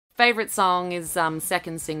Favourite song is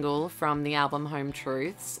second single from the album Home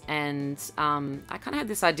Truths, and I kind of had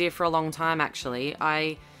this idea for a long time actually.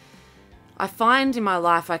 I find in my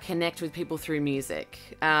life I connect with people through music,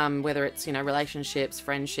 whether it's, you know, relationships,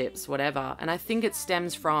 friendships, whatever. And I think it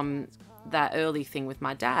stems from that early thing with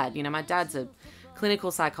my dad. You know, my dad's a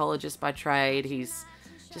clinical psychologist by trade. He's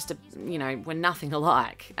just you know, we're nothing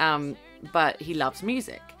alike. But he loves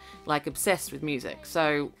music, like obsessed with music.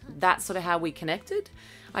 So that's sort of how we connected.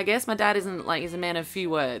 I guess my dad isn't like, he's a man of few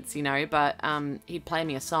words, you know, but he'd play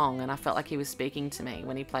me a song and I felt like he was speaking to me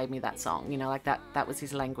when he played me that song, you know, like that was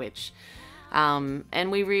his language.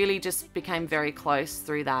 And we really just became very close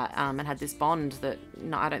through that, and had this bond that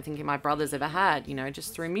I don't think my brothers ever had, you know,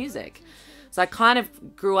 just through music. So I kind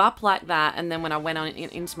of grew up like that, and then when I went on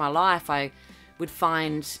into my life, I would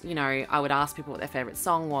find, you know, I would ask people what their favourite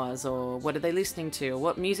song was, or what are they listening to, or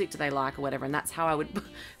what music do they like, or whatever, and that's how I would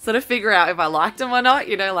sort of figure out if I liked them or not,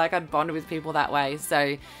 you know, like I'd bond with people that way.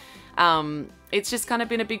 So it's just kind of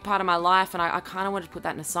been a big part of my life, and I kind of wanted to put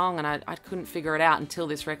that in a song, and I couldn't figure it out until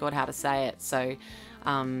this record, how to say it. So,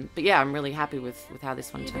 but yeah, I'm really happy with how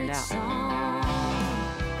this one turned out.